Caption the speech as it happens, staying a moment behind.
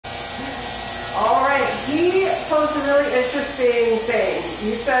he posed a really interesting thing.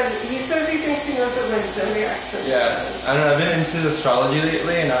 He says he thinks he knows what my zodiac sign is. Yeah, I don't know. I've been into astrology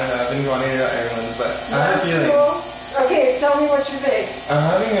lately, and I don't know. I've been wanting to know everyone's, but I have a feeling. Cool. Okay, tell me what you think. I'm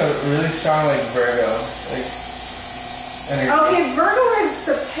having a really strong like Virgo, like energy. Okay, Virgo is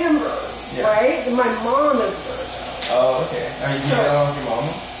September, right? My mom is Virgo. Oh, okay. Are you getting along with your mom?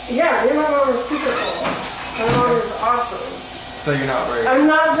 Yeah, me and my mom is super cool. My mom is awesome. So you're not Virgo? I'm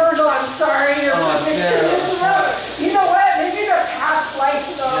not Virgo. I'm sorry. You're yeah. You know what? Maybe they're past life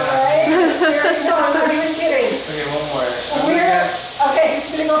though, right? No, I'm not even kidding. Okay, one more. Okay,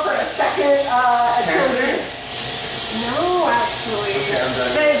 he's gonna go for a second attempt. No, actually. Okay, I'm done.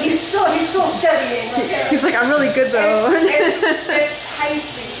 But he's still studying. Okay? He's like, I'm really good though. It's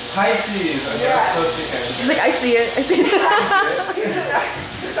Pisces. Pisces. Okay, Yeah. so second. He's like, I see it. I see it.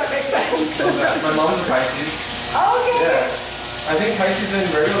 Does that make sense? My mom's a Pisces. Okay. Yeah. I think Pisces and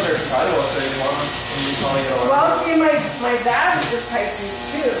Virgos are compatible, so your mom can be calling it a lot. Well, see, my dad is Pisces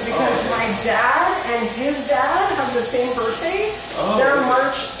too, because my dad and his dad have the same birthday. They're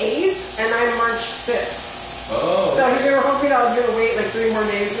March 8th and I'm March 5th. Oh. So we were hoping I was going to wait like 3 more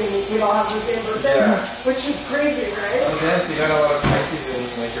days and we'd all have the same birthday, which is crazy, right? Oh, yeah, so you got a lot of Pisces in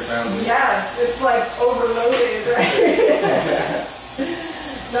like your family. Yes, it's like overloaded, right?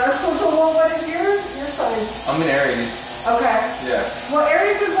 That's so well, what is your sign? I'm in Aries. Okay. Yeah. Well,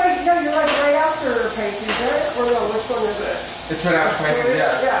 Aries is like, you're like right after Pisces, right? Or no, which one is it? It's right after Pisces,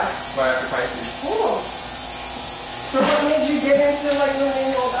 Yeah. Right after Pisces. Cool. So what made you get into like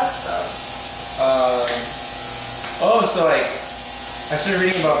learning all that stuff? So like, I started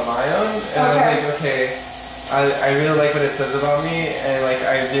reading about Mayan, and I was like, okay, I really like what it says about me, and like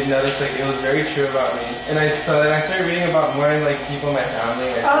I did notice like it was very true about me, and so then I started reading about more like people in my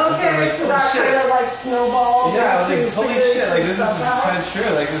family. Okay, so that kind of like snowballed. Yeah, I was like, holy shit, like this is kind of true,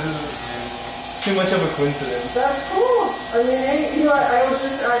 like this is too much of a coincidence. That's cool. I mean, you know, I was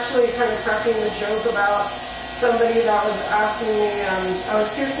just actually kind of cracking a joke about somebody that was asking me, I was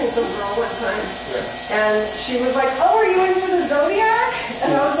piercing some girl one time, and she was like, oh, are you into the Zodiac?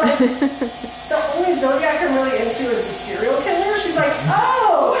 And I was like, the only Zodiac I'm really into is the serial killer. She's like,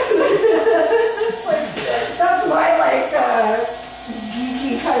 oh! Like, that's my, like,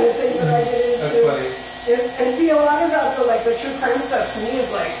 geeky kind of thing that I get into. That's funny. And see, a lot of that, like, the true crime stuff to me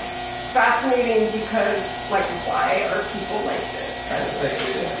is, like, fascinating because, like, why are people like this kind of thing?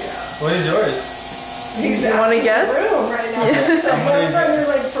 Yeah. What is yours? He's you want to guess? Right now. Yeah. So what is on your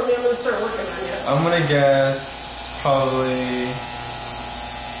like for me to start working on you? I'm gonna guess probably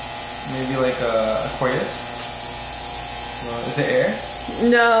maybe like Aquarius. Is it air?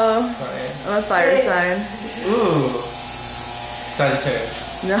 No. It's not air. I'm a fire sign. Ooh.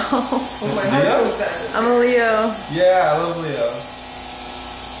 Sagittarius. No. Well, my husband's Sagittarius. I'm a Leo. Yeah, I love Leo.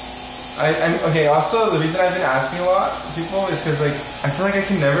 I'm okay. Also, the reason I've been asking a lot of people is because like I feel like I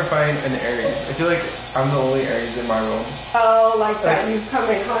can never find an Aries. I feel like I'm the only Aries in my room. Oh, like that you've come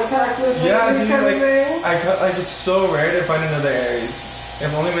in contact with? Yeah, dude, like it's so rare to find another Aries.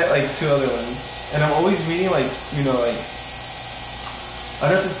 I've only met like 2 other ones, and I'm always meeting like like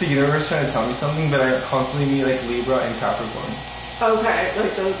I don't know if it's the universe trying to tell me something, but I constantly meet like Libra and Capricorn. Okay,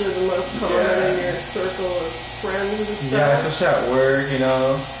 like those are the most common in your circle of friends and stuff. Yeah, especially at work, you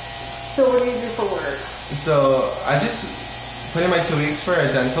know. So what do you do for work? So I just put in my 2 weeks for a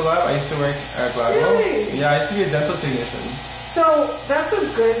dental lab. I used to work at Gladwell. Really? Yeah, I used to be a dental technician. So that's a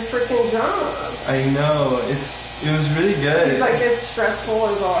good freaking job. I know. It was really good. It's like it's stressful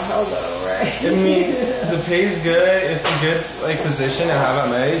as all hell though, right? I mean, the pay is good. It's a good like position to have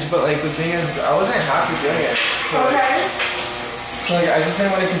at my age. But like the thing is, I wasn't happy doing it. So like I just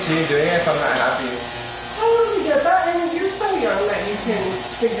didn't want to continue doing it if I'm not happy. I really get that, and you're so young that you can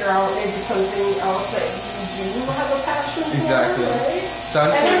figure out maybe something else that you do have a passion for, right? So I'm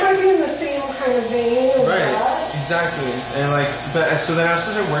just and it might be in the same kind of vein as that. Exactly. And like, so then I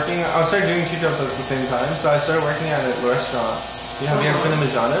started working. I started doing 2 jobs at the same time. So I started working at a restaurant. Have you ever been to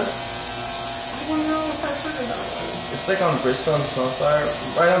Majanas? I don't know if I've heard of that one. It's like on Bristol and Snowflower,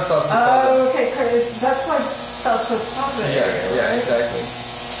 right on South Coast. Oh, okay, kind of. That's like South Coast Plaza. Yeah, exactly.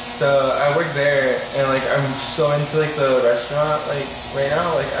 So I work there, and like I'm so into like the restaurant like right now.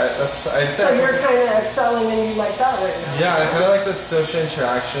 Like I'd say. So you're kind of excelling and you like that right now. Yeah, I kind of like the social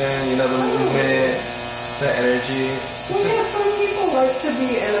interaction. You know, the movement, the energy. Well, yeah, some people like to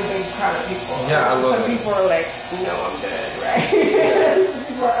be in a big crowd of people. Yeah, I love it. Some people are like, no, I'm good, right? Some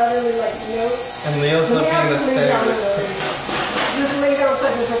people are utterly like, nope. And Leo's not being the same. Just lay down so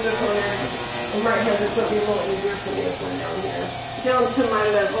I can put this on there. In my head, it's going to be a little easier for me if we're down here. Down to my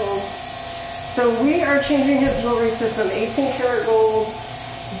level. So we are changing his jewelry to some 18 karat gold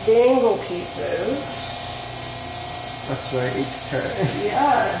dangle pieces. That's right,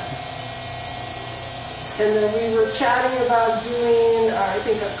 Yeah. And then we were chatting about doing, I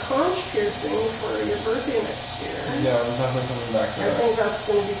think, a conch piercing for your birthday next year. Yeah, I'm definitely coming back to I that. think that's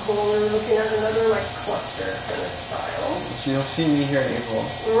going to be cool. We're looking at another, like, cluster kind of style. So you'll see me here in April.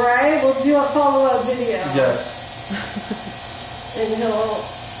 Right? We'll do a follow-up video. Yes. And he'll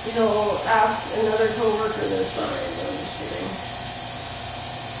ask another coworker to sign. No, I'm just kidding.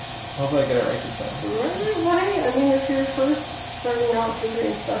 Hopefully I get it right this time. Right? I mean, if you're first starting out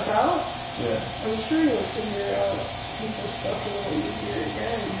figuring stuff out, Yeah. I'm sure you'll figure out people's stuff a little easier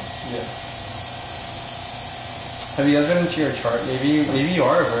again. Yeah. Have you guys been into your chart? Maybe you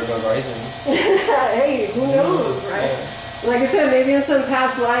are a Virgo rising. Hey, who knows, right? Yeah. Like I said, maybe in some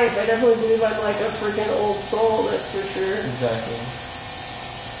past life, I definitely believe I'm like a freaking old soul, that's for sure. Exactly.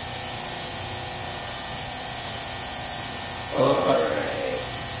 Alright.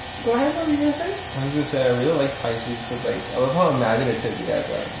 Go ahead, what were you going to say? I was going to say, I really like Pisces because, like, I love how imaginative you guys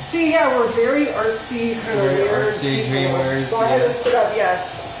are. See, yeah, we're very artsy, kind of Very weird artsy, people. dreamers, Go ahead yeah. and sit up,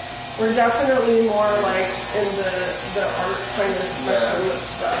 yes. We're definitely more like in the art kind of spectrum of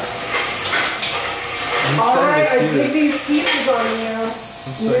stuff. Alright, I dig these pieces on you.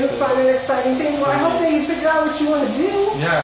 I'm so New, excited. fun, and exciting things. Well, I hope that you figure out what you want to do. Yeah.